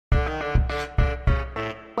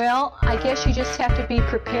Well, I guess you just have to be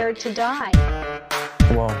prepared to die.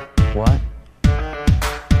 Whoa, what?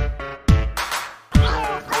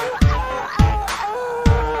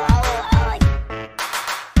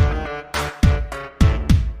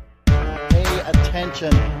 Pay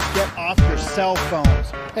attention. Get off your cell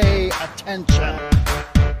phones. Pay attention.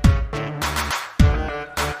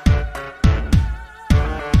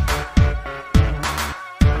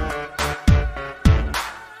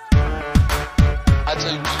 I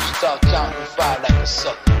tell you, you should start counting to 5 like a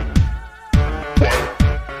sucker. 1,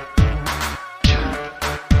 2,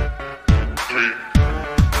 3,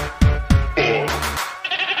 4.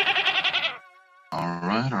 All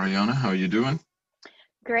right, Ariana, how are you doing?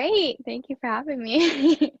 Great. Thank you for having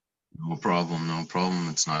me. No problem, no problem.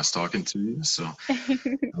 It's nice talking to you. So,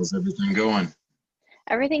 how's everything going?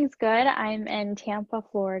 Everything's good. I'm in Tampa,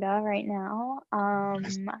 Florida right now.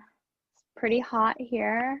 Nice. It's pretty hot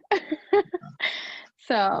here. Yeah,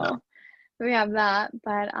 So we have that.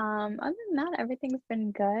 But other than that, everything's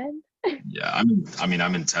been good. yeah.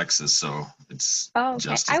 I'm in Texas, so it's Oh, okay.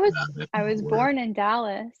 just as bad, if I not was worse. born in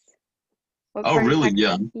Dallas. What Oh, part of really?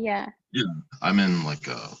 Texas? Yeah, Yeah. yeah. I'm in like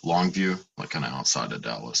Longview, like kind of outside of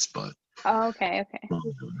Dallas, but Oh, okay,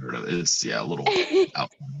 probably haven't heard of it. It's a little okay.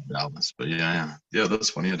 outside of Dallas, but yeah. That's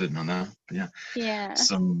funny. I didn't know that. But yeah. Yeah.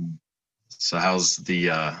 So how's the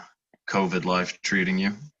COVID life treating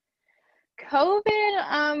you?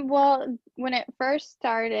 COVID, well, when it first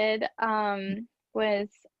started, was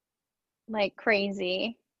like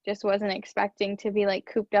crazy. Just wasn't expecting to be like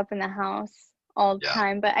cooped up in the house all the Yeah.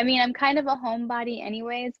 time. But I mean, I'm kind of a homebody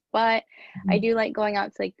anyways, but I Mhm. do like going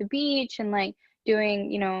out to like the beach and like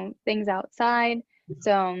doing, things outside.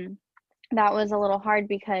 So that was a little hard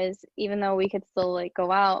because even though we could still like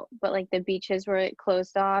go out, but like the beaches were like,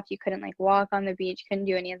 closed off. You couldn't like walk on the beach, couldn't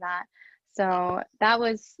do any of that. So that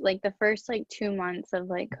was like the first like 2 months of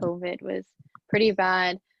like COVID was pretty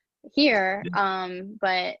bad here.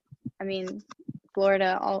 But I mean,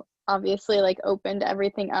 Florida obviously like opened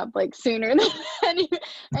everything up like sooner than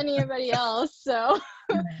anybody else. So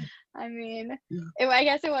Yeah. I mean, Yeah. I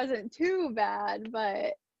guess it wasn't too bad,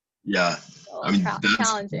 but Yeah. a I little mean, that's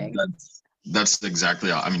challenging. that's exactly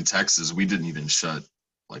how, I mean, Texas, we didn't even shut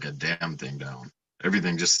like a damn thing down.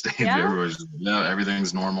 Everything just stayed. Yeah. Everybody's just, yeah,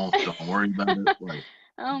 everything's normal. Don't worry about it. Like,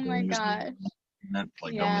 Oh don't my use gosh. the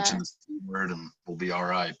like, don't mention Yeah. the C word, and we'll be all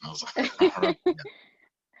right. And I was like, all right. Yeah.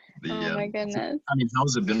 But Oh yeah. my goodness. I mean,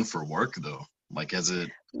 how's it been for work though? Like, has it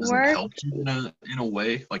Work. helped you in a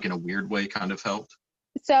way, like in a weird way, kind of helped?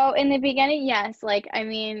 So in the beginning, yes, like I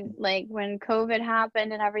mean, like when COVID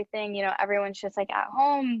happened and everything, everyone's just like at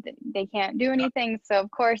home, they can't do anything. So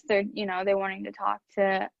of course they're wanting to talk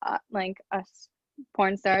to like us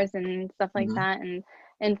porn stars and stuff like Mhm. that and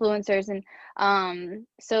influencers and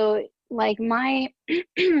so like my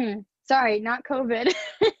sorry, not COVID.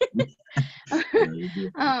 Yeah, you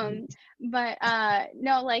do. But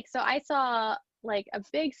no, like so I saw like a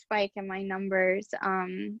big spike in my numbers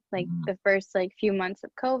like Mhm. the first like few months of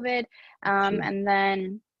COVID Sure. and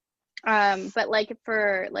then but like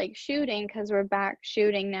for like shooting because we're back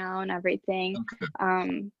shooting now and everything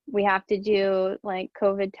Okay. we have to do like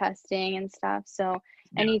COVID testing and stuff. So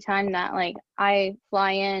Yeah. anytime that like I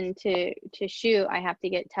fly in to shoot, I have to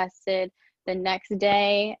get tested the next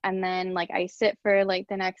day and then like I sit for like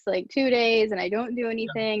the next like 2 days and I don't do Yeah.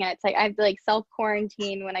 anything. And it's like I have to like self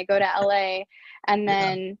quarantine when I go to LA and Yeah.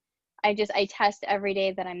 then I test every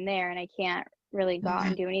day that I'm there and I can't really go out Mhm.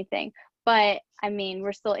 and do anything. But I mean,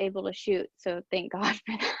 we're still able to shoot, so thank God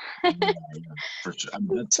for that. Yeah, for sure. I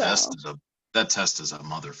mean, So that test is a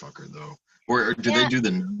motherfucker though. Or do they yeah, do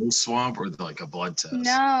the nose swab or like a blood test?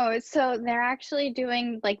 no, so they're actually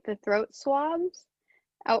doing like the throat swabs.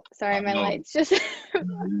 Oh, sorry, my No, lights just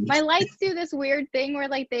no, my lights do this weird thing where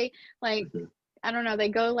like they like okay. I don't know, they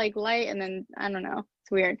go like light and then I don't know,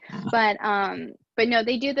 it's weird. But no,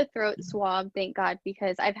 they do the throat swab, thank God,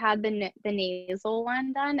 because I've had the nasal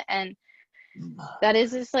one done and that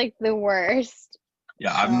is just like the worst.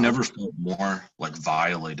 Yeah, I've So never felt more like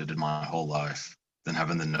violated in my whole life than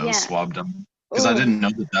having the nose yeah. swab done. Because I Oh. didn't know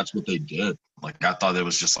that that's what they did. Like I thought it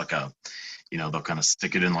was just like they'll kind of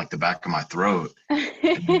stick it in like the back of my throat.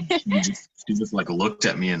 And then she just like looked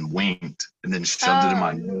at me and winked and then shoved it in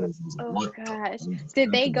my Oh, nose. I was like, oh what the gosh. fuck is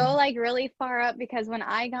Did they go happening? like really far up? Because when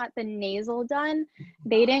I got the nasal done,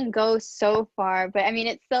 they didn't go so far, but I mean,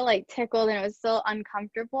 it still like tickled and it was still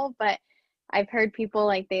uncomfortable, but I've heard people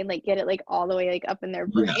like they like get it like all the way like up in their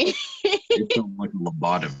Yeah, brain. it felt like a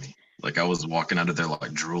lobotomy. Like I was walking out of there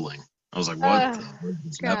like drooling. I was like, what Oh, the fuck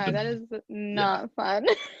is God, that happening? is Yeah, not fun.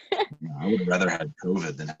 I would have rather had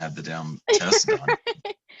COVID than had the damn test done.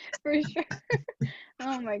 For sure.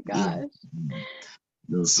 Oh my my gosh.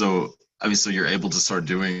 So I mean, so you're able to start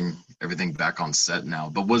doing everything back on set now.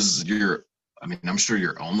 But I mean, I'm sure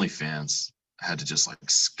your OnlyFans had to just like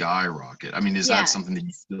skyrocket. I mean, is that something that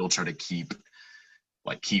you still try to keep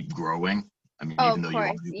growing? I mean, even though Of you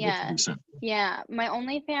course, are yeah. recent. Yeah, my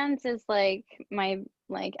OnlyFans is like my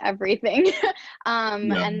like everything. Yeah.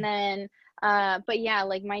 And then but yeah,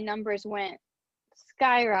 like my numbers went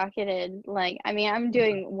skyrocketed. Like, I mean, I'm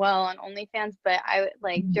doing well on OnlyFans, but I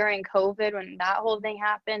like during COVID when that whole thing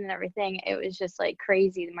happened and everything, it was just like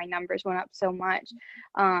crazy. My numbers went up so much.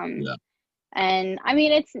 Yeah. And I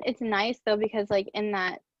mean, it's nice though because like in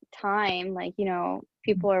that time, like, you know,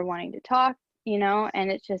 people are wanting to talk, you know,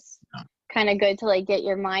 and it's just kind of good to like get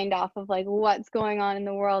your mind off of like what's going on in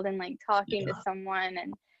the world and like talking to someone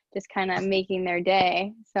and just kind of making their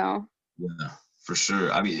day. So Yeah, for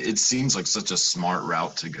sure. I mean, it seems like such a smart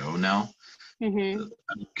route to go now.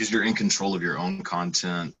 Because you're in control of your own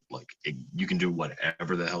content. Like you can do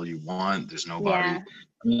whatever the hell you want. There's nobody. Yeah.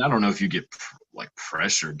 I mean, I don't know if you get like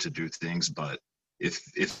pressured to do things, but if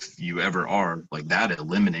you ever are, like that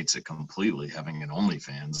eliminates it completely. Having an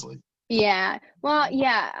OnlyFans, like. Yeah. Well,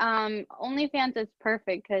 yeah. OnlyFans is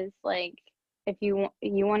perfect because like if you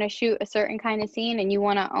want to shoot a certain kind of scene and you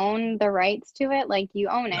want to own the rights to it, like you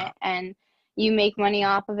own it and you make money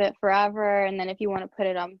off of it forever. And then if you want to put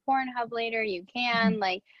it on Pornhub later, you can.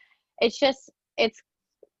 Like it's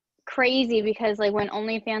crazy because like when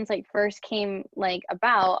OnlyFans like first came like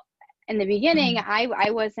about in the beginning,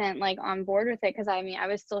 I wasn't like on board with it because I mean I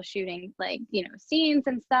was still shooting like, you know, scenes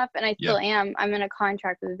and stuff, and I still am. I'm in a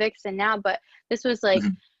contract with Vixen now, but this was like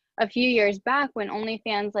a few years back when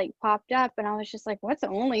OnlyFans like popped up, and I was just like, what's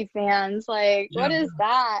OnlyFans? Like, what is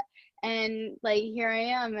that? And like here I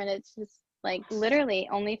am, and it's just like literally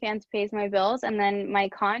OnlyFans pays my bills, and then my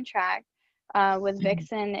contract with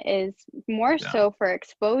Vixen is more so for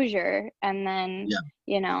exposure, and then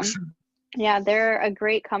you know. Yeah, they're a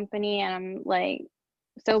great company, and I'm like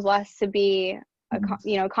so blessed to be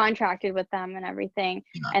you know, contracted with them and everything.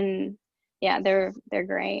 And yeah, they're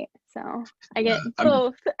great. So I get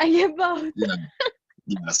both. I get both.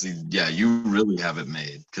 See, you really have it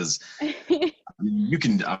made because I mean, you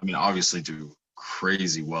can. I mean, obviously do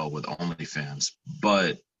crazy well with OnlyFans,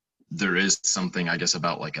 but there is something I guess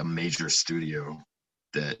about like a major studio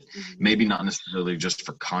that maybe not necessarily just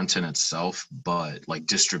for content itself, but like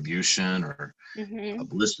distribution or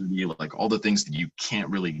publicity, like all the things that you can't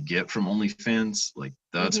really get from OnlyFans, like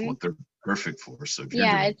that's what they're perfect for. So if you're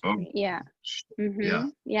doing both,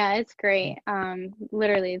 it's great.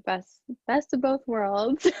 Literally best of both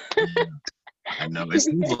worlds. I know it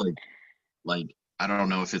seems like I don't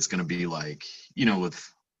know if it's gonna be like, you know,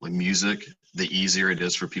 with like music, the easier it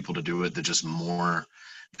is for people to do it, the just more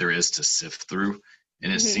there is to sift through.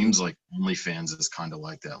 And it seems like OnlyFans is kind of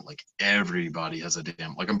like that. Like everybody has a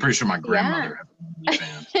damn, like I'm pretty sure my grandmother has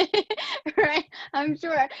OnlyFans. Right. I'm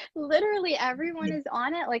sure. Literally everyone is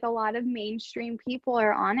on it. Like a lot of mainstream people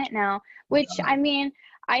are on it now, which I mean,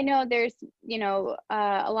 I know there's, you know,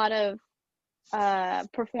 a lot of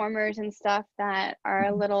performers and stuff that are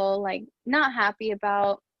a little like not happy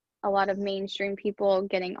about a lot of mainstream people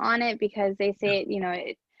getting on it because they say, you know,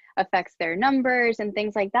 it affects their numbers and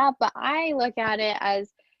things like that, but I look at it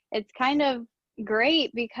as it's kind of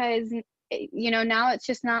great because you know, now it's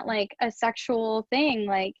just not like a sexual thing,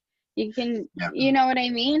 like you can you know what I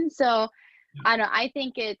mean? So I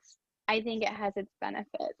think it has its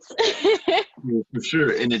benefits. For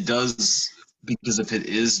sure. And it does, because if it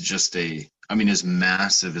is just I mean, as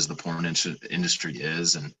massive as the porn industry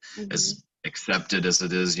is and as accepted as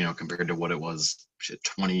it is, you know, compared to what it was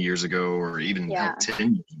 20 years ago or even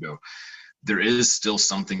 10 years ago, there is still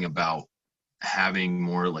something about having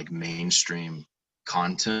more like mainstream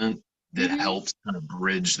content that helps kind of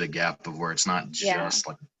bridge the gap of where it's not just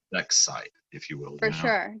like a sex site, if you will. For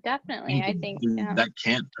sure, definitely. I think that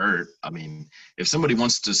can't hurt. I mean, if somebody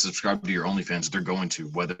wants to subscribe to your OnlyFans, they're going to,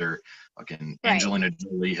 whether fucking Angelina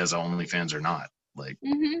Jolie has OnlyFans or not. Like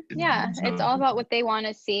it's all about what they want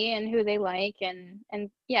to see and who they like, and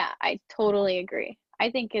yeah, I totally agree.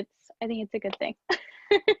 I think it's a good thing.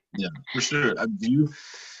 Yeah, for sure.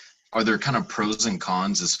 Are there kind of pros and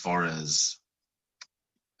cons as far as,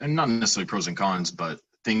 and not necessarily pros and cons, but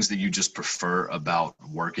things that you just prefer about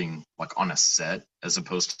working like on a set as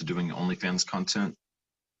opposed to doing OnlyFans content?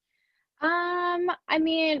 I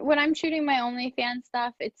mean, when I'm shooting my OnlyFans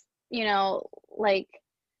stuff, it's, you know, like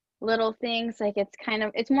little things, like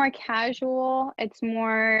it's more casual, it's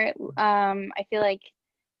more I feel like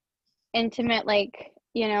intimate, like,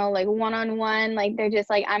 you know, like one-on-one, like they're just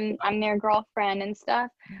like I'm their girlfriend and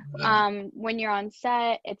stuff. When you're on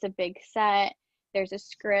set, it's a big set, there's a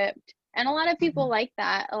script, and a lot of people like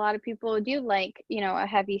that. A lot of people do like, you know, a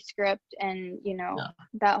heavy script and, you know,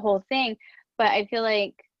 that whole thing. But I feel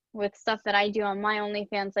like with stuff that I do on my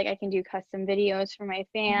OnlyFans, like I can do custom videos for my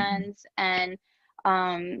fans, and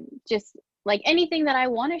just like anything that I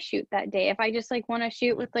want to shoot that day. If I just like want to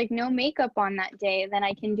shoot with like no makeup on that day, then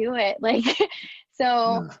I can do it. Like,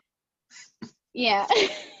 so yeah.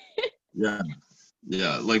 Yeah.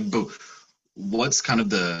 Like, but what's kind of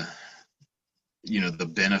the, you know, the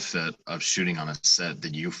benefit of shooting on a set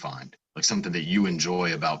that you find, like something that you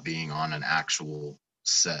enjoy about being on an actual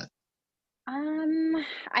set?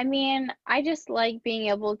 I mean, I just like being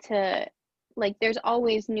able to, like, there's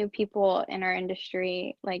always new people in our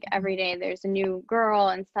industry. Like every day there's a new girl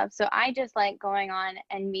and stuff. So I just like going on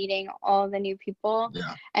and meeting all the new people.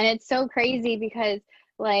 Yeah. And it's so crazy because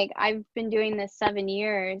like I've been doing this 7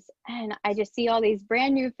 years and I just see all these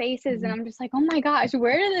brand new faces and I'm just like, oh my gosh,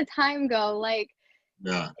 where did the time go? Like,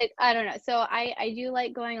 I don't know. So I do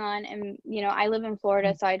like going on, and, you know, I live in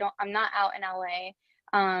Florida, so I'm not out in LA.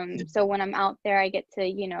 So when I'm out there, I get to,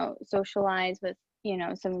 you know, socialize with, you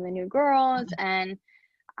know, some of the new girls, and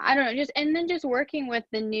I don't know, and then just working with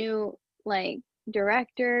the new like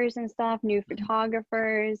directors and stuff, new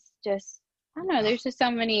photographers, just, I don't know, there's just so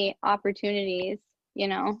many opportunities, you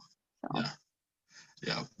know. So.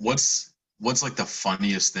 Yeah. What's like the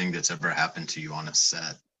funniest thing that's ever happened to you on a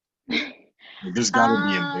set? Like, there's gotta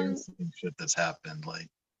be embarrassing shit that's happened, like.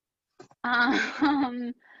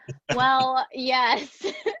 Well, yes,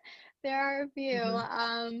 there are a few.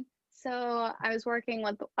 So I was working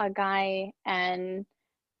with a guy, and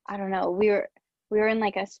I don't know, we were in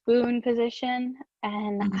like a spoon position,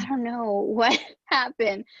 and I don't know what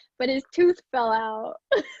happened, but his tooth fell out.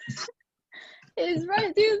 His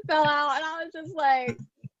front tooth fell out, and I was just like,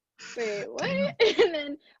 wait, what? And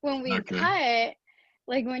then when we cut,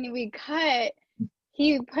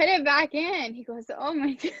 he put it back in. He goes, oh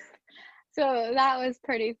my God. So that was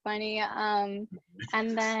pretty funny. And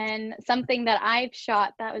then something that I've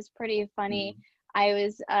shot that was pretty funny. I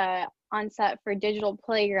was on set for Digital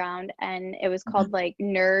Playground, and it was called like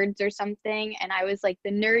Nerds or something. And I was like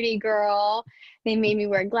the nerdy girl. They made me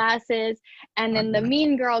wear glasses. And then the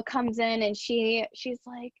mean girl comes in, and she's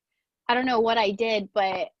like, I don't know what I did,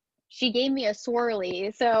 but she gave me a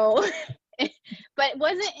swirly. So, but it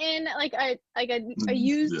wasn't in like a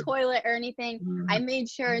used toilet or anything. I made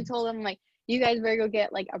sure and told them, like, you guys better go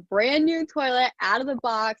get like a brand new toilet out of the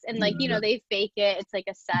box, and like, you know, they fake it. It's like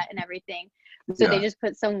a set and everything. So they just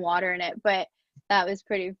put some water in it, but that was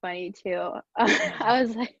pretty funny too. I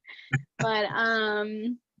was like, but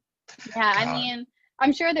yeah, I mean,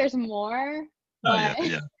 I'm sure there's more. But...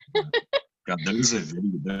 God,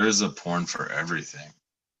 there's a porn for everything.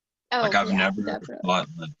 Oh, like I've never definitely. thought,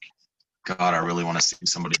 like, God, I really want to see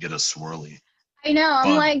somebody get a swirly. I know.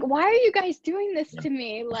 I'm like, why are you guys doing this to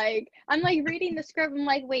me? Like, I'm like reading the script. I'm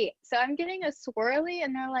like, wait, so I'm getting a swirly?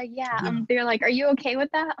 And they're like, yeah. They're like, are you okay with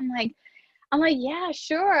that? I'm like, yeah,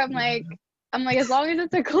 sure. I'm like, as long as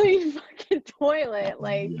it's a clean fucking toilet,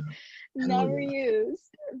 like, never used.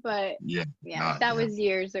 But that was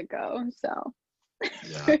years ago. So.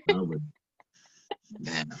 Yeah.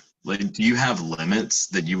 Man, like, do you have limits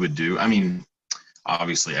that you would do? I mean,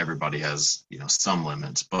 obviously everybody has, you know, some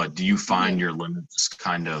limits, but do you find your limits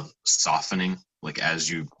kind of softening, like, as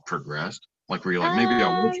you progress? Like, where you're like, maybe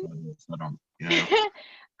I will try this, I don't, you know?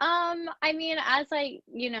 I mean, as I,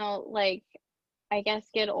 you know, like, I guess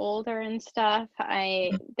get older and stuff,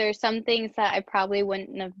 there's some things that I probably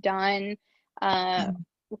wouldn't have done,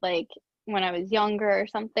 like when I was younger or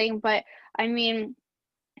something. But I mean,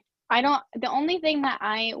 the only thing that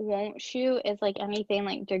I won't shoot is like anything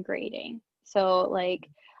like degrading. So like,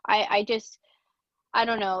 I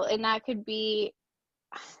don't know. And that could be,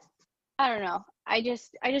 I don't know. I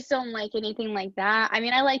just don't like anything like that. I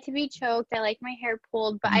mean, I like to be choked. I like my hair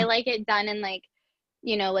pulled, but I like it done in like,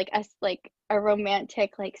 you know, like a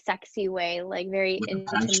romantic, like sexy way, like very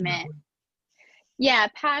intimate. Yeah,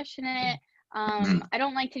 passionate. I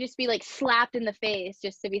don't like to just be like slapped in the face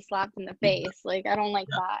just to be slapped in the face. Like, I don't like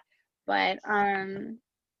that. But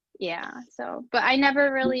yeah, so, but I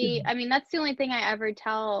never really, I mean, that's the only thing I ever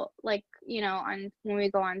tell, like, you know, when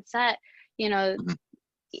we go on set, you know,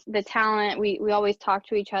 the talent, we always talk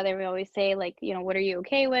to each other. We always say, like, you know, what are you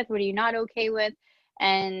okay with? What are you not okay with?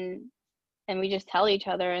 And we just tell each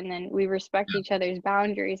other, and then we respect each other's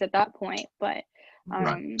boundaries at that point. But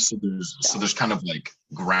so there's kind of like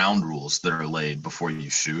ground rules that are laid before you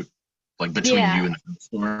shoot, like between you and the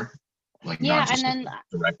customer, like not just and then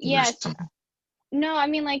directly or something. No, I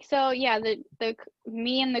mean, like, so yeah,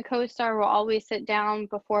 me and the co-star will always sit down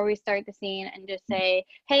before we start the scene and just say,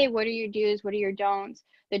 hey, what are your do's, what are your don'ts?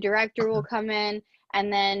 The director will come in,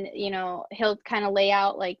 and then, he'll kind of lay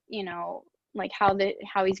out, like, like how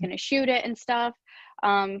he's going to shoot it and stuff.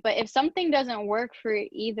 But if something doesn't work for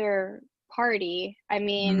either party, I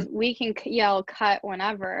mean, Mhm. we can yell cut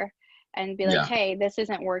whenever and be like, Yeah. hey, this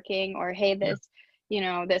isn't working, or hey, Yeah.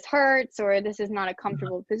 this hurts, or this is not a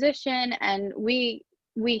comfortable position, and we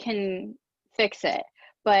can fix it.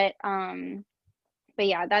 But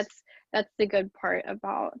yeah, that's the good part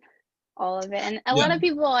about all of it. And a Yeah. lot of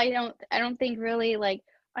people, I don't think really like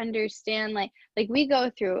understand, like we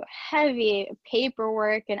go through heavy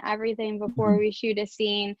paperwork and everything before Mhm. we shoot a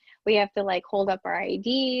scene. We have to like hold up our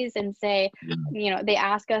IDs and say, Yeah. they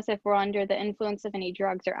ask us if we're under the influence of any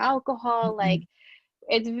drugs or alcohol. Like, Mhm.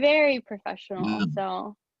 it's very Yeah. professional.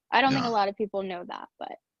 So I don't think a Yeah. lot of people know that,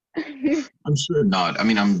 but I'm sure not. I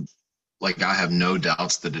mean, I'm like, I have no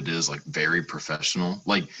doubts that it is like very professional.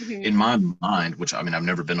 Like Mhm. in my mind, which I mean, I've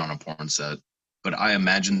never been on a porn set, but I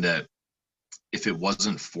imagine that if it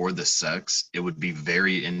wasn't for the sex, it would be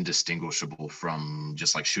very indistinguishable from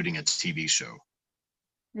just like shooting a TV show.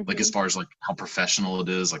 Like as Mhm. far as like how professional it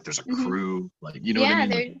is, like there's a Mhm. crew, like you know what I Yeah, mean?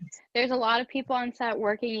 Like there's a lot of people on set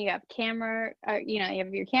working. You have you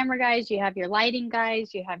have your camera guys, you have your lighting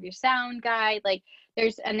guys, you have your sound guy. Like,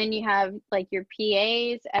 and then you have like your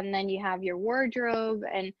PAs, and then you have your wardrobe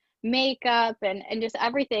and makeup and just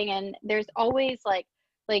everything. And there's always like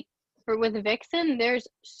for with Vixen, there's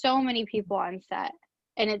so many people on set,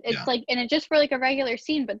 and it's yeah, like, and it's just for like a regular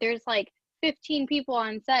scene, but there's like 15 people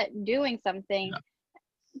on set doing something yeah,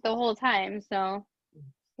 the whole time. So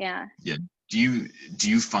yeah. yeah. Do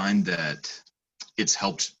you find that it's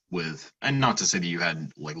helped with, and not to say that you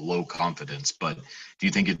had like low confidence, but do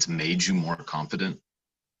you think it's made you more confident?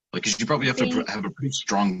 Like, because you probably have to Being have a pretty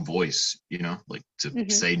strong voice, like to mhm.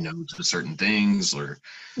 say no to certain things, or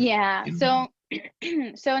Yeah. you know, So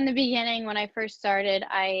so in the beginning when I first started,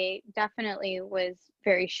 I definitely was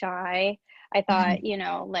very shy. I thought,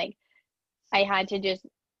 Mhm. like I had to just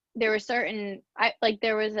there were certain I like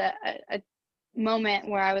there was a moment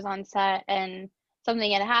where I was on set and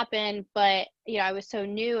something had happened, but I was so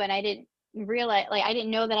new and I didn't realize, like, I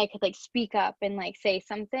didn't know that I could like speak up and like say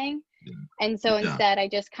something. Yeah, And so yeah, instead, I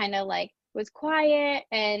just kind of like was quiet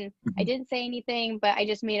and I mhm, didn't say anything, but I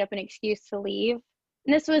just made up an excuse to leave.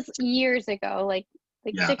 And this was years ago, like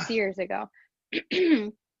yeah, 6 years ago.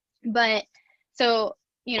 But so,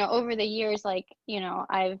 over the years, like,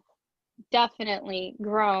 I've definitely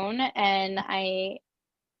grown, and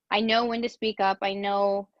I know when to speak up. I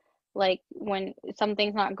know like when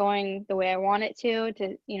something's not going the way I want it to,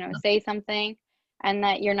 say something, and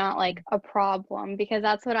that you're not like a problem, because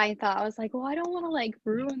that's what I thought. I was like, well, I don't want to like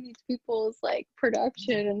ruin these people's like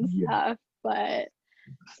production and yeah. stuff. But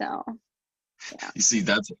so yeah. You see,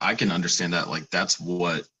 that's I can understand that. Like that's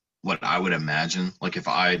what I would imagine. Like if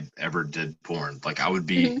I ever did porn, like I would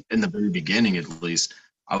be Hmm. in the very beginning, at least,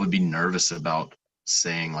 I would be nervous about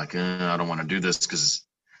saying like, I don't want to do this because.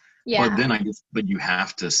 But Yeah. then I guess, but you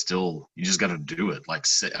have to still, you just got to do it. Like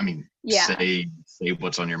say, I mean, Yeah. say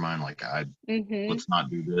what's on your mind. Like Hmm. let's not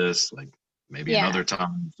do this. Like maybe Yeah. another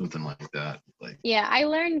time, something like that. Like Yeah. I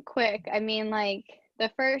learned quick. I mean, like the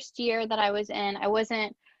first year that I was in, I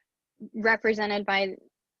wasn't represented by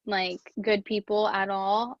like good people at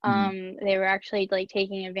all. mhm, They were actually like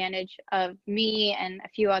taking advantage of me and a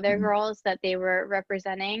few other mhm, girls that they were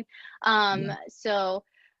representing. yeah, So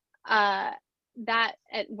uh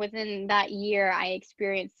within that year I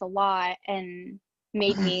experienced a lot, and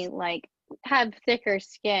made mhm, me like have thicker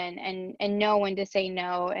skin and know when to say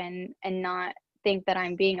no, and not think that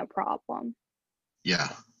I'm being a problem. yeah,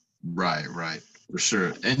 right, for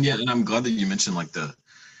sure. And yeah, and I'm glad that you mentioned like that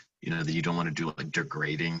you don't want to do like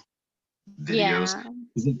degrading videos, Yeah.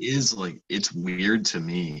 because it is like it's weird to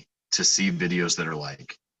me to see videos that are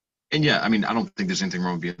like, and yeah, I mean, I don't think there's anything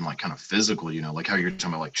wrong with being like kind of physical, like how you're talking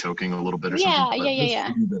about like choking a little bit or something, Yeah, yeah, but yeah, there's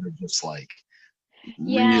yeah. some that are just like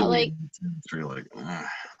Yeah, really like intense. Where you're like,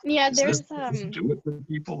 yeah, is this there's does this do it for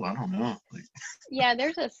people? I don't know. Like, yeah,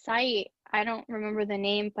 there's a site, I don't remember the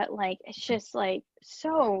name, but like it's just like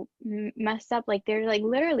so messed up. Like they're like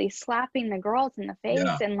literally slapping the girls in the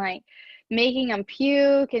face yeah, and like making them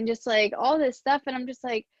puke and just like all this stuff. And I'm just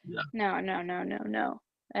like, yeah, no, no, no, no, no,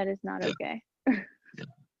 that is not yeah, okay. yeah,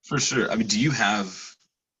 for sure. I mean, do you have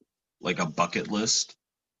like a bucket list?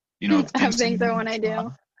 Of Of things that things you I want want to to try?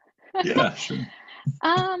 do. Yeah, sure.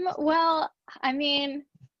 Well, I mean,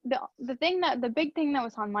 the big thing that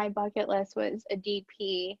was on my bucket list was a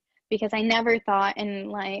DP, because I never thought in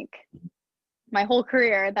like my whole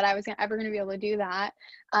career that I was ever going to be able to do that.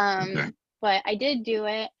 Okay. But I did do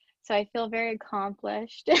it, so I feel very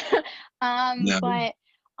accomplished. Yeah. But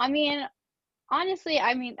I mean, honestly,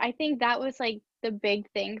 I mean, I think that was like the big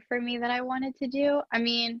thing for me that I wanted to do. I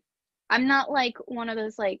mean, I'm not like one of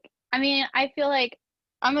those like, I mean, I feel like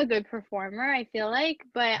I'm a good performer, I feel like,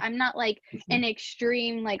 but I'm not like an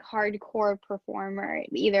extreme, like hardcore performer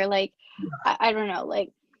either. Like, I don't know,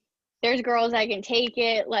 like there's girls that can take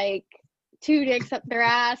it, like two dicks up their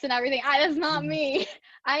ass and everything. That's not me.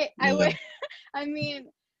 I Yeah. would, I mean,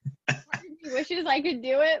 part of me wishes I could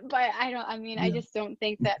do it, but I mean, I just don't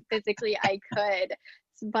think that physically I could.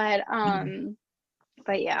 But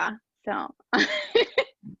yeah, so.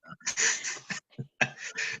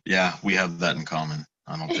 Yeah, we have that in common.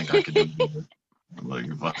 I don't think I could do it. Like,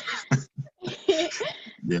 but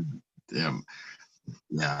yeah, yeah,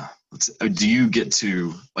 yeah. Do you get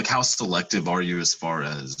to like how selective are you as far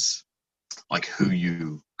as like who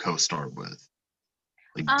you co-star with?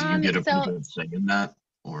 Like, do you get a So bit of say in that,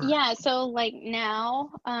 or yeah, so like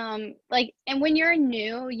now, like, and when you're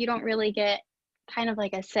new, you don't really get kind of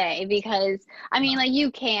like a say because I mean, like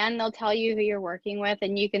they'll tell you who you're working with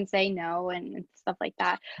and you can say no and stuff like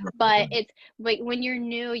that. But it's like when you're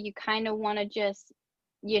new, you kind of want to just,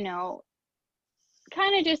 you know,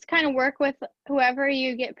 kind of work with whoever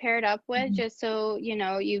you get paired up with, just so you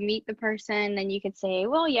know you meet the person, then you could say,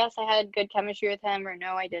 well, yes, I had good chemistry with him, or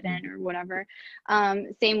no, I didn't, or whatever.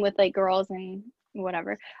 Same with like girls and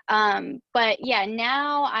whatever. But yeah,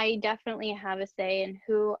 now I definitely have a say in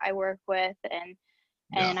who I work with,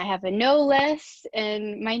 and I have a no list,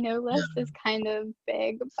 and my no list is kind of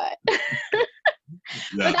big, but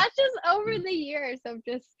but that's just over the years of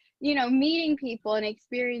just, you know, meeting people and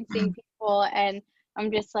experiencing people, and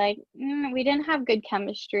I'm just like, we didn't have good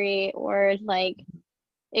chemistry, or like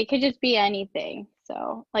it could just be anything.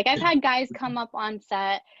 So like I've had guys come up on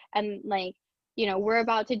set and like, you know, we're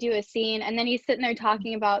about to do a scene and then he's sitting there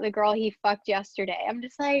talking about the girl he fucked yesterday. I'm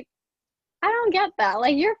just like, I don't get that.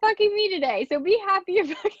 Like, you're fucking me today, so be happy you're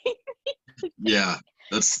fucking me today. Yeah,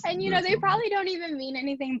 that's and you know, they probably don't even mean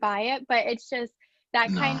anything by it, but it's just that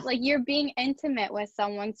kind, like, you're being intimate with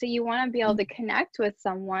someone, so you want to be able to connect with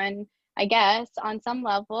someone, I guess, on some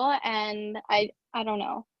level. And I don't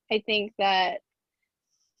know, I think that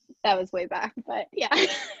was way back, but yeah.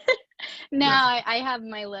 Now I have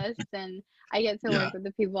my list and I get to work with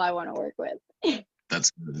the people I want to work with.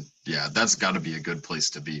 That's good. Yeah, that's got to be a good place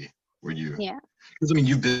to be. Where you? Yeah. Because I mean,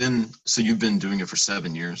 you've been doing it for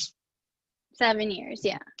 7 years. 7 years,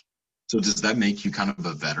 yeah. So does that make you kind of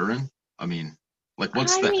a veteran? I mean, like,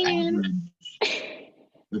 what's average? Like,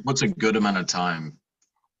 what's a good amount of time?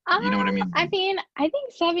 You know what I mean? I mean, I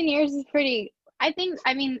think 7 years is pretty. I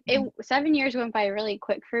mean, 7 years went by really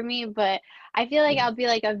quick for me, but I feel like I'll be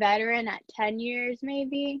like a veteran at 10 years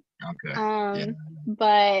maybe. Okay.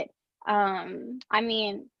 But I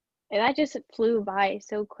mean, that just flew by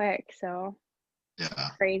so quick, so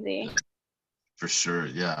crazy. For sure,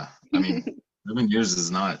 yeah. I mean, 7 years is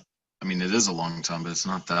not, I mean, it is a long time, but it's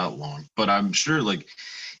not that long. But I'm sure, like,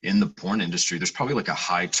 in the porn industry, there's probably like a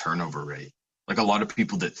high turnover rate. Like a lot of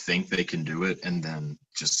people that think they can do it and then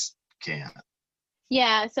just can't.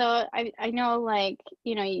 Yeah, so I know, like,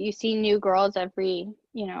 you know, you see new girls every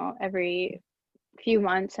few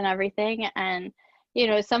months and everything, and you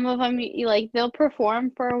know, some of them, like, they'll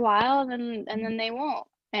perform for a while and then they won't,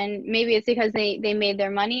 and maybe it's because they made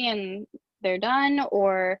their money and they're done,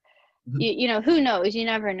 or you know, who knows, you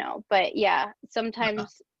never know. But yeah,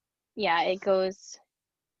 sometimes it goes,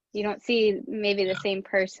 you don't see maybe the same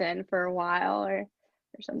person for a while or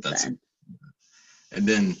something. And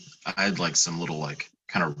then I had like some little like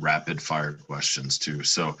kind of rapid fire questions too.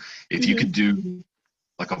 So if you could do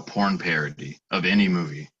like a porn parody of any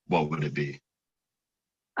movie, what would it be?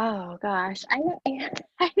 Oh gosh, I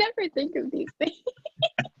never think of these things.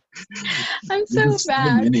 I'm so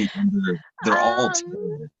bad. They're all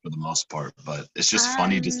terrible for the most part, but it's just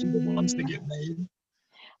funny to see the ones that get made.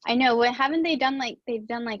 I know. What haven't they done? Like, they've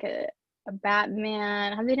done like a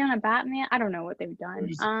Batman. Have they done a Batman? I don't know what they've done.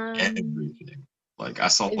 Everything. Like, I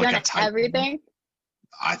saw like a Titanic. Everything?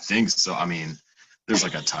 I think so. I mean, there's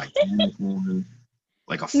like a Titanic one,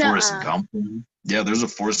 like a Forrest Gump one. Yeah, there's a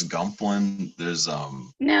Forrest Gump one. There's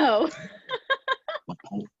No.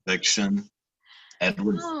 Pulp Fiction.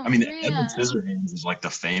 Edward. Oh, I mean, man. Edward Scissorhands is like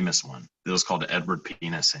the famous one. It was called Edward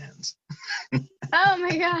Penis Hands. Oh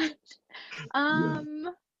my gosh. I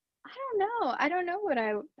don't know what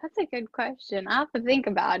that's a good question. I'll have to think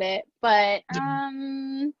about it. But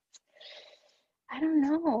I don't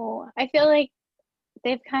know. I feel like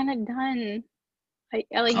they've kind of done, like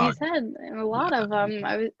you said, a lot of them.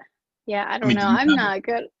 Yeah, I I don't mean, know. I'm not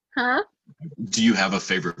good. Huh? do you have a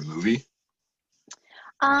favorite movie?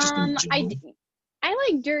 Just in I general? I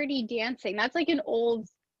like Dirty Dancing. That's an old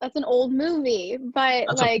movie, but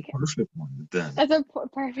That's a like perfect one then. that's a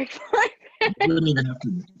perfect one. You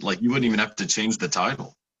wouldn't even have to change the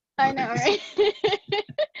title. I know, Like, right?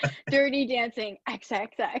 Dirty Dancing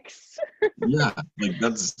XXX. yeah, like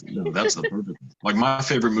that's the perfect one. Like my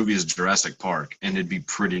favorite movie is Jurassic Park, and it'd be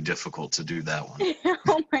pretty difficult to do that one.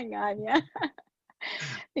 Oh my God, yeah.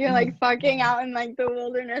 You're like fucking out in like the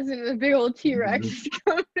wilderness and a big old T-Rex is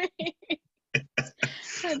coming. That's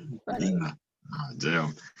funny. Yeah. Oh,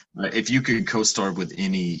 damn. If you could co-star with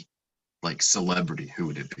any like celebrity, who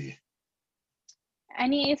would it be?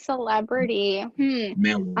 Any celebrity?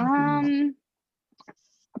 Male or female?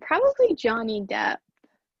 Probably Johnny Depp.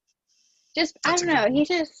 Just That's a I good one. don't know, he's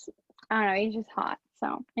just hot.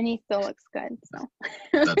 So, and he still looks good. So.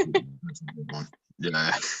 That's a good one.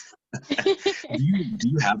 Yeah. Do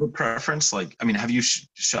you have a preference? Like, I mean, have you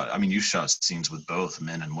shot? I mean, you shot scenes with both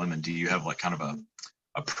men and women. Do you have like kind of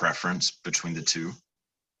a preference between the two?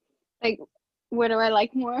 Like, what do I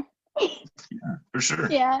like more? Yeah, for sure.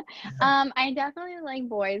 Yeah. I definitely like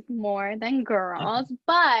boys more than girls,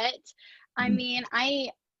 but I mean, I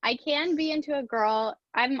can be into a girl.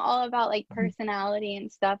 I'm all about like personality and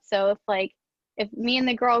stuff. So if me and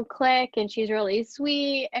the girl click and she's really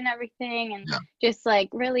sweet and everything and just like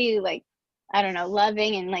really like, I don't know,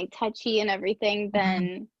 loving and like touchy and everything,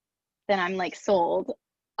 then I'm like sold.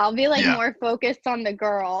 I'll be like more focused on the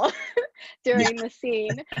girl during the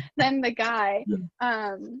scene than the guy.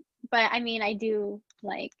 Yeah. But I mean, I do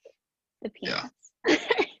like the penis.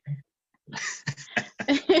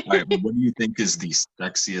 All right, what do you think is the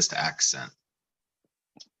sexiest accent?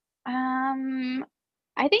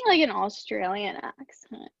 I think like an Australian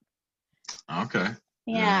accent. Okay.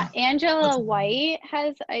 Yeah, Angela White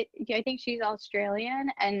I think she's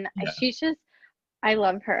Australian, and she's just, I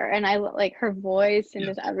love her, and I like her voice and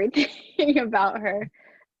just everything about her.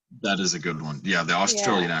 That is a good one. Yeah, the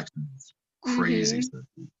Australian accent is crazy.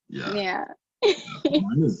 Yeah.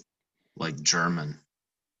 Mine is like German.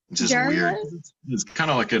 It's just weird. It's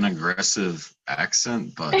kind of like an aggressive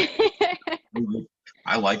accent, but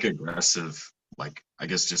I like aggressive. Like, I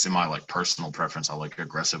guess just in my like personal preference, I like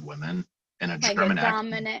aggressive women and a like German a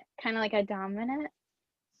dominant, accent. kind of like a dominant,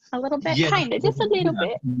 a little bit, Yeah, kind of, just a little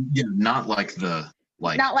bit. Yeah, not like the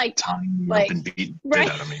not like tying me like, up and beat shit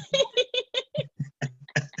out of me.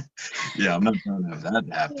 Yeah, I'm not trying to have that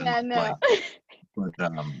happen. Yeah, no. But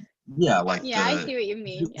yeah, like I see what you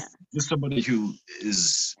mean. Just somebody who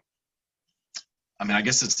is. I mean, I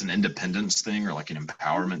guess it's an independence thing or like an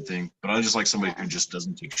empowerment thing, but I just like somebody who just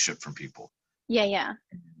doesn't take shit from people. Yeah.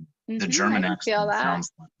 The German accent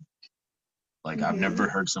sounds like I've Mm-hmm. never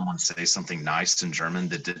heard someone say something nice in German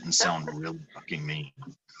that didn't sound really fucking mean.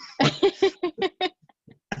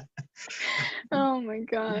 Oh my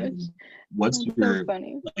gosh. What's That's your so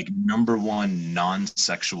funny. like number one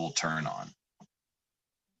non-sexual turn on?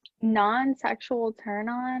 Non-sexual turn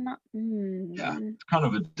on? Yeah, it's kind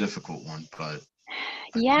of a difficult one, but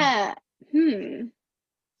yeah.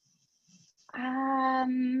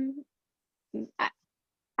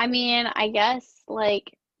 I mean, I guess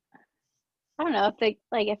like, I don't know if the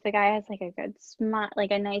guy has like a good smile,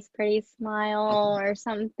 like a nice pretty smile or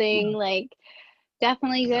something, like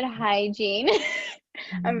definitely good hygiene.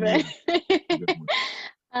 But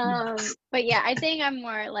yeah, I think I'm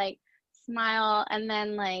more like smile, and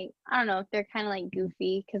then like, I don't know if they're kind of like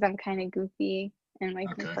goofy, because I'm kind of goofy in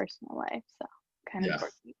like my personal life, so kind of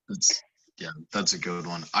quirky. That's a good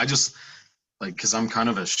one. I just like, because I'm kind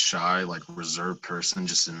of a shy, like reserved person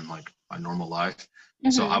just in like my normal life.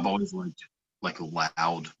 So I've always liked like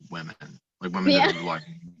loud women, like women that are like,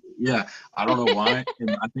 I don't know why.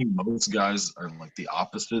 And I think most guys are like the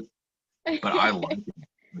opposite, but I like it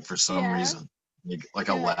like, for some reason. Like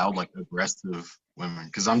a loud, like aggressive women,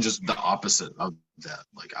 because I'm just the opposite of that.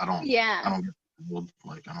 Like I don't get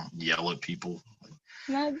like I don't yell at people.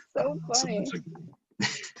 Like, that's so funny.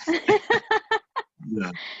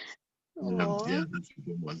 Yeah, that's a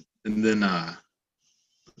good one. And then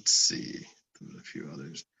let's see, there's a few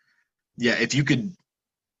others. Yeah, if you could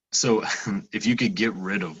get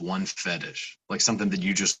rid of one fetish, like something that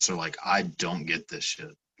you just are like, I don't get this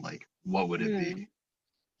shit, like what would it be?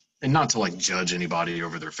 And not to like judge anybody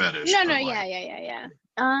over their fetish. No, like, yeah. If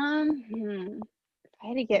I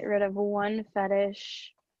had to get rid of one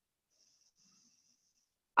fetish,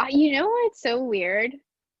 you know what's so weird?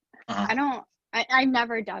 I've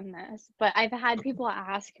never done this, but I've had people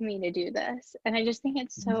ask me to do this, and I just think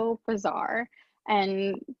it's so bizarre.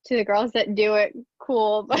 And to the girls that do it,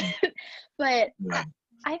 cool, but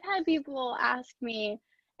I've had people ask me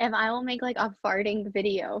if I will make like a farting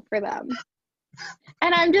video for them.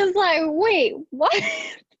 And I'm just like, wait, what?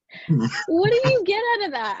 What do you get out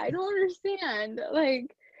of that? I don't understand.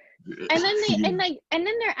 Like, and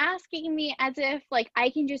then they're asking me as if like I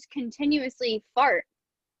can just continuously fart.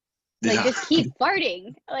 Like Yeah. just keep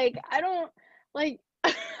farting. Like I don't like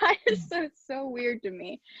it's so weird to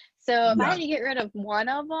me. So if I Yeah. had to get rid of one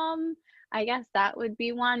of them, I guess that would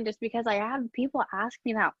be one, just because I have people ask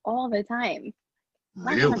me that all the time. I'm not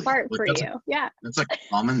gonna Really? fart Like for that's you. Yeah. that's a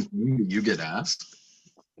common thing that you get asked.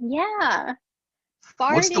 Yeah.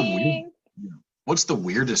 What's the weird? Farting. What's the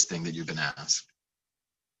weirdest thing that you've been asked?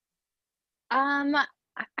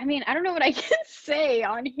 I mean, I don't know what I can say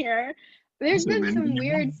on here. There's Say been anything some you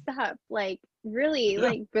weird want. stuff, like really Yeah.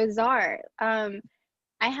 like bizarre.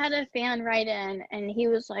 I had a fan write in and he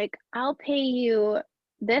was like, I'll pay you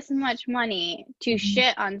this much money to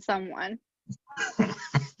shit on someone.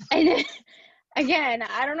 And again,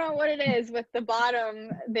 I don't know what it is with the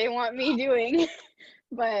bottom they want me doing,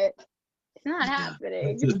 but it's not Yeah.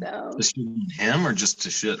 happening. To, So to shit on him or just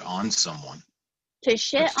to shit on someone? to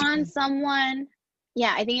shit That's on different. someone,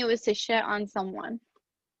 yeah, I think it was to shit on someone.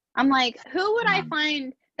 I'm like, who would I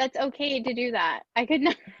find that's okay to do that? I could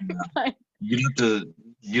never find.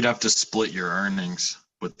 You'd have to split your earnings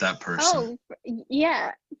with that person. Oh,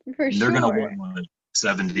 yeah, for They're gonna sure. want like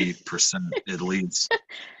 70% at least.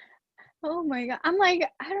 Oh my God. I'm like,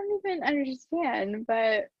 I don't even understand,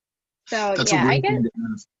 but so That's yeah, a I weird guess thing to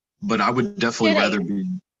ask. But I would definitely rather shitting.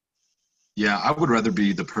 be. Yeah, I would rather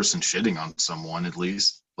be the person shitting on someone at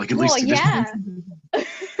least. Like at Well, least yeah,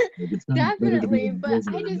 it's kind of better to be definitely, the but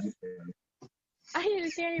loser than that I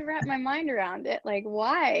just can't even wrap my mind around it. Like,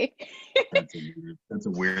 why? guy. That's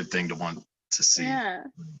a weird thing to want to see. Yeah,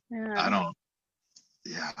 I yeah. don't.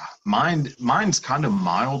 Yeah, mine's kind of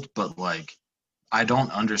mild, but like I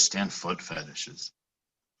don't understand foot fetishes.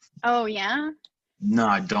 Oh yeah. No,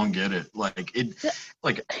 I don't get it. Like it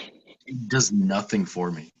does nothing for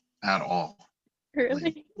me at all.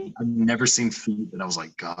 Really? I've never seen feet that I was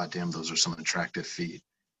like, God damn, those are some attractive feet.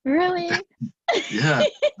 Really? Yeah,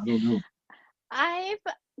 I don't know. I've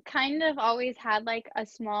kind of always had like a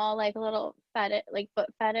small, like little fetish, like foot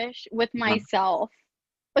fetish with myself.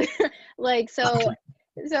 Like, so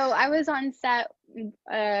I was on set,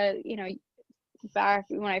 you know, back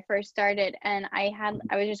when I first started, and I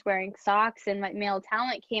was just wearing socks, and my male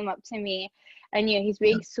talent came up to me, and you know, he's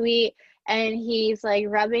being sweet, and he's like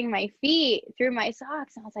rubbing my feet through my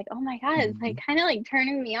socks, and I was like, oh my God, it's like kind of like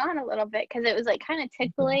turning me on a little bit, because it was like kind of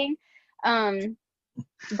tickling,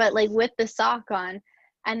 but like with the sock on.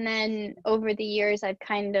 And then over the years, I've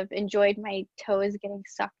kind of enjoyed my toes getting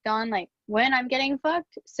sucked on, like when I'm getting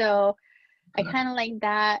fucked. So I kind of like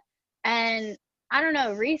that. And I don't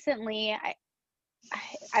know, recently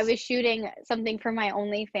I was shooting something for my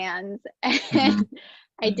OnlyFans, and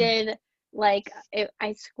I did like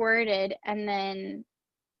I squirted, and then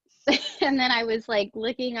I was like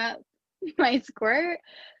licking up my squirt,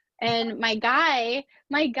 and my guy,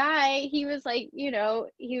 he was like, you know,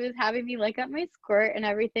 he was having me lick up my squirt and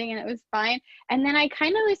everything, and it was fine. And then I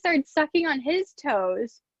kind of like started sucking on his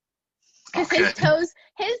toes, because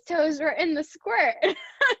his toes were in the squirt,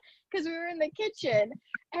 because we were in the kitchen,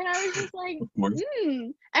 and I was just like,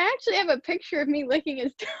 I actually have a picture of me licking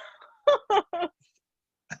his toes.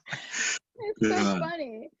 It's so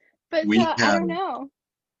funny, but so, I don't know.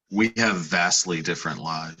 We have vastly different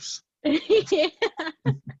lives. Yeah.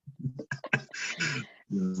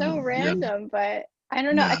 So random, but I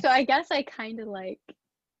don't know. Yeah. So I guess I kind of like,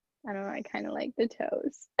 I don't know, I kind of like the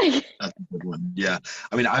toes. That's a good one. Yeah.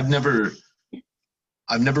 I mean, I've never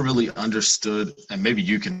really understood, and maybe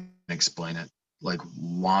you can explain it, like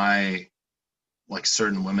why like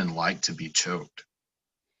certain women like to be choked.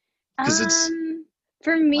 Because it's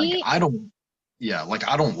for me, like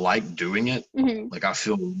I don't like doing it. Like I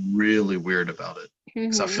feel really weird about it.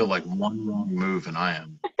 Because I feel like one wrong move and I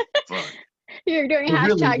am fucked. You're doing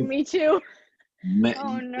hashtag me too.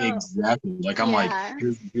 Oh no. Exactly. Like I'm like,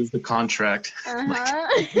 here's the contract.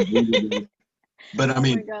 Like, but I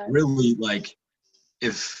mean, really, like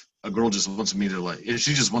if a girl just wants me to like, if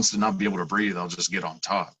she just wants to not be able to breathe, I'll just get on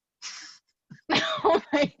top. Oh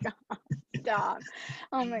my God. Stop.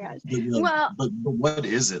 Oh my gosh. Well, but what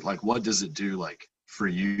is it? Like, what does it do like for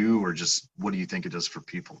you, or just what do you think it does for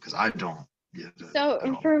people? Because I don't get it.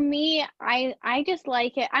 So for me, I just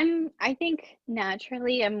like it. I think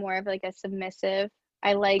naturally I'm more of like a submissive.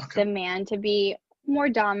 I like the man to be more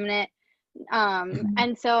dominant.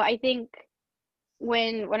 And so I think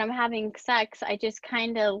when I'm having sex, I just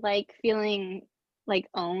kind of like feeling like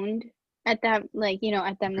owned. at that, like, you know,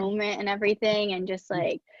 at that moment and everything, and just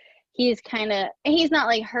like he's not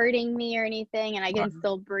like hurting me or anything, and I can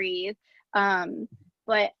still breathe.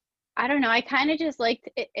 But I don't know, I kind of just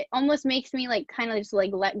like it almost makes me like kind of just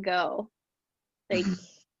like let go, like.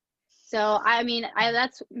 So I mean,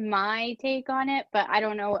 that's my take on it, but I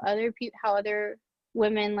don't know other people, how other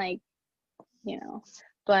women, like, you know,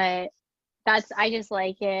 but I just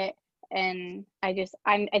like it. And I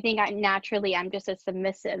think I'm just a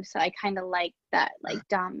submissive, so I kind of like that, like,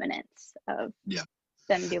 dominance of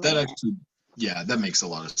them doing that it. actually, that makes a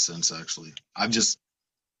lot of sense, actually. I've just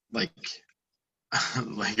like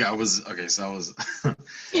I was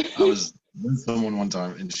with someone one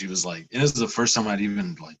time, and she was like, and this is the first time I'd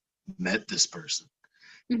even like met this person,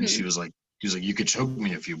 and she was like, you could choke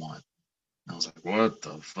me if you want. I was like, what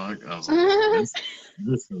the fuck? I was like,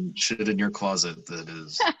 there's some shit in your closet that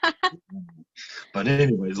is. But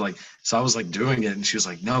anyways, like, so I was like doing it, and she was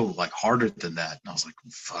like, no, like harder than that. And I was like,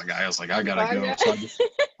 fuck. I was like, I gotta go. So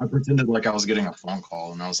I pretended like I was getting a phone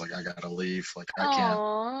call, and I was like, I gotta leave. Like, I can't.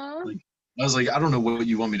 Like, I was like, I don't know what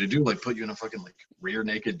you want me to do. Like, put you in a fucking like rear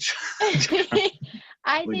naked.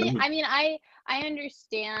 I mean, I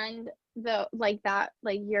understand the like that,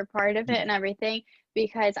 like your part of it and everything,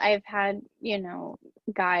 because I've had, you know,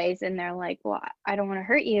 guys, and they're like, well, I don't want to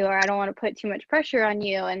hurt you, or I don't want to put too much pressure on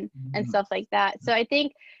you, and stuff like that. So I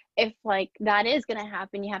think if like that is going to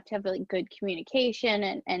happen, you have to have like good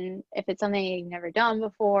communication, and if it's something you've never done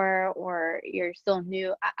before, or you're still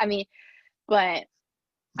new, I mean, but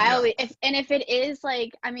I always, if it is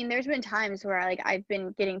like, I mean, there's been times where like I've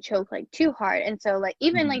been getting choked like too hard, and so like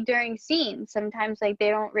even like during scenes, sometimes like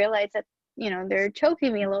they don't realize that, you know, they're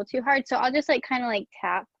choking me a little too hard, so I'll just like kind of like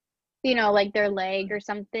tap, you know, like their leg or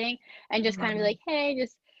something, and just kind of be like, hey,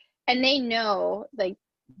 just, and they know, like,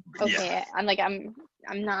 okay, I'm like, I'm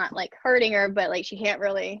not like hurting her, but like she can't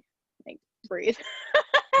really like breathe for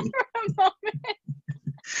a moment.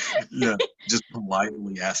 Just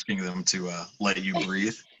politely asking them to let you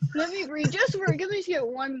breathe. Let me breathe just for, give me get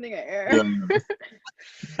one thing of air.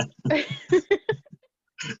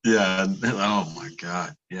 Oh my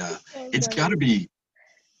god. It's got to be,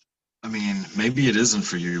 I mean, maybe it isn't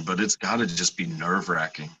for you, but it's got to just be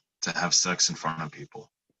nerve-wracking to have sex in front of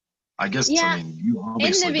people, I guess. I mean, you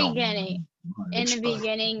obviously in the don't beginning,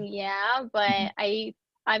 but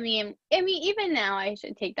I mean, even now, I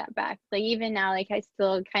should take that back. Like, even now, like, I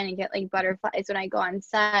still kind of get, like, butterflies when I go on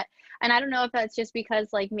set. And I don't know if that's just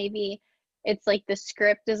because, like, maybe it's, like, the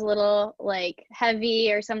script is a little, like,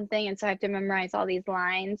 heavy or something, and so I have to memorize all these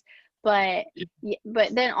lines. But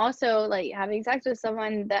then also, like, having sex with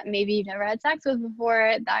someone that maybe you've never had sex with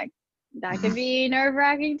before, that could be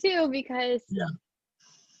nerve-wracking, too, because,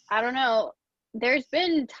 I don't know, there's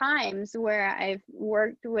been times where I've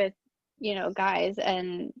worked with, you know, guys,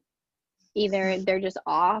 and either they're just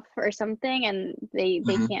off or something, and they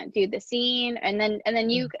can't do the scene, and then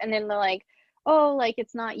they're like, oh, like,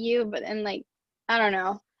 it's not you, but then, like, I don't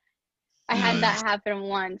know, I had that happen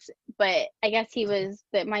once, but I guess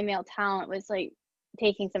my male talent was like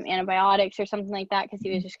taking some antibiotics or something like that, because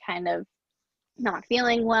he was just kind of not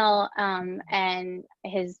feeling well, and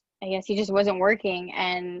I guess he just wasn't working,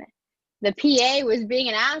 and the PA was being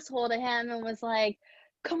an asshole to him and was like,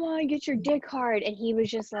 come on, get your dick hard. And he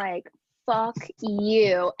was just like, fuck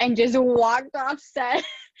you, and just walked off set.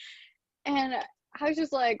 And I was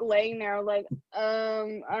just like laying there like,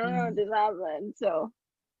 I don't know what just happened. So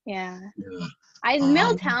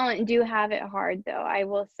male talent do have it hard, though, I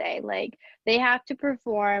will say. Like, they have to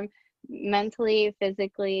perform mentally,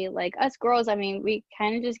 physically. Like, us girls, I mean, we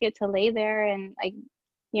kind of just get to lay there, and, like,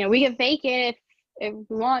 you know, we can fake it if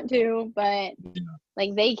we want to, but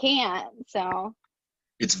like, they can't. So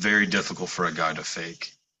it's very difficult for a guy to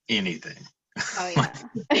fake anything. Oh yeah.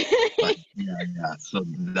 So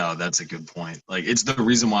no, that's a good point. Like, it's the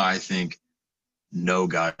reason why I think no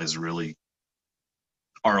guys really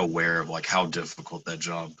are aware of like how difficult that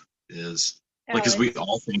job is. Like, because we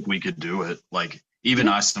all think we could do it. Like, even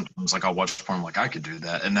I sometimes, like, I'll watch porn, like, I could do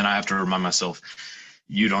that, and then I have to remind myself,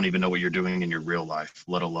 you don't even know what you're doing in your real life,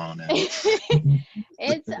 let alone I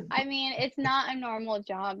mean, it's not a normal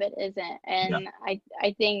job. It isn't. And I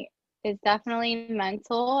think it's definitely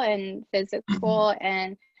mental and physical.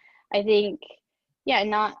 And I think, I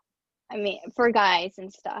mean, for guys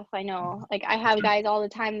and stuff, I know, like, I have guys all the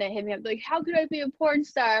time that hit me up, like, how could I be a porn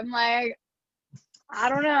star? I'm like, I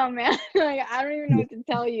don't know, man. Like, I don't even know what to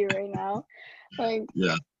tell you right now. Like,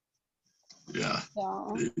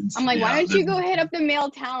 so I'm like, why don't you go hit up the male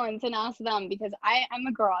talents and ask them? Because I'm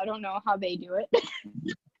a girl. I don't know how they do it.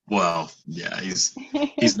 Well, he's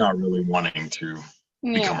not really wanting to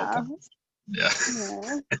become a porn. Yeah.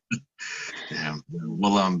 Yeah. Yeah.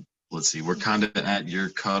 Well, let's see. We're kind of at your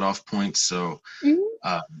cutoff point. So,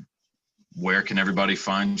 Mhm. where can everybody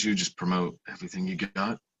find you? Just promote everything you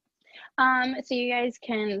got. So you guys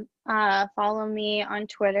can follow me on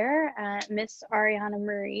Twitter at Miss Ariana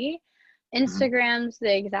Marie. Instagram's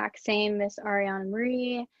the exact same, Miss Ariana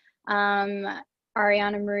Marie.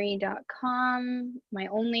 ArianaMarie.com. My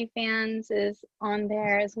OnlyFans is on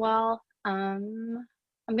there as well. I'm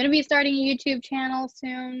gonna be starting a YouTube channel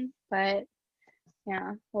soon, but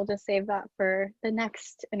yeah, we'll just save that for the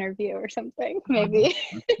next interview or something, maybe.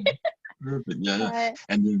 Perfect. Yeah, yeah. But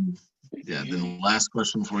And then, yeah, then last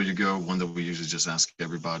question before you go, one that we usually just ask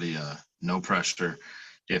everybody, no pressure.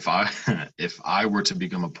 If I were to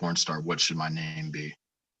become a porn star, what should my name be?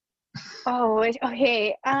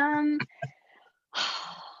 okay. I've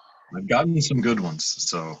gotten some good ones,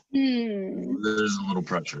 so Hmm. there's a little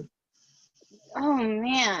pressure. Oh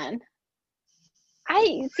man.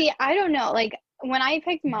 I don't know. Like when I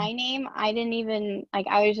picked my name, I didn't even like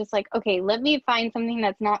I was just like, okay, let me find something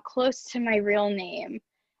that's not close to my real name.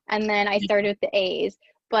 And then I started with the A's.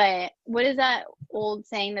 But what is that old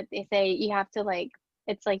saying that they say you have to like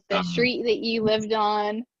it's like the street that you lived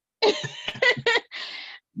on?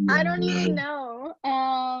 I don't even know.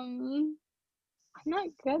 I'm not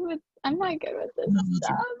good with this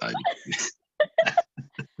stuff.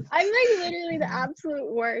 I'm like literally the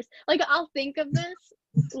absolute worst. Like I'll think of this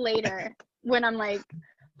later when I'm like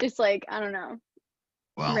just like I don't know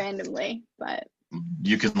randomly, but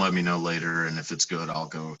you can let me know later, and if it's good, I'll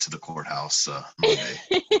go to the courthouse Monday.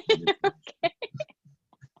 Okay.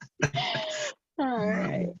 All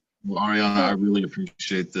right. Well, Ariana, I really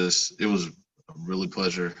appreciate this. It was a really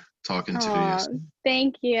pleasure talking to you.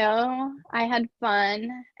 Thank you. I had fun,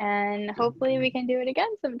 and hopefully we can do it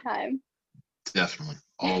again sometime. Definitely.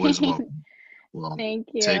 Always welcome. Well, thank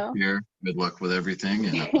you. Take care. Good luck with everything,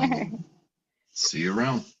 and see you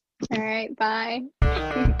around. All right. Bye.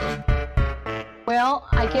 Well,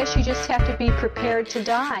 I guess you just have to be prepared to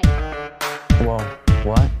die. Whoa,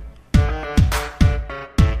 what?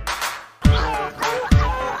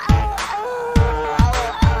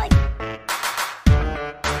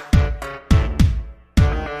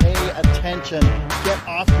 Pay attention. Get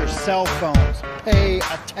off your cell phones. Pay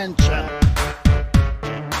attention.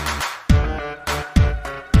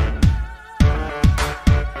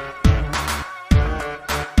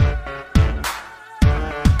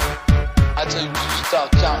 I tell you, you should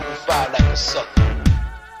start counting 5 like a sucker.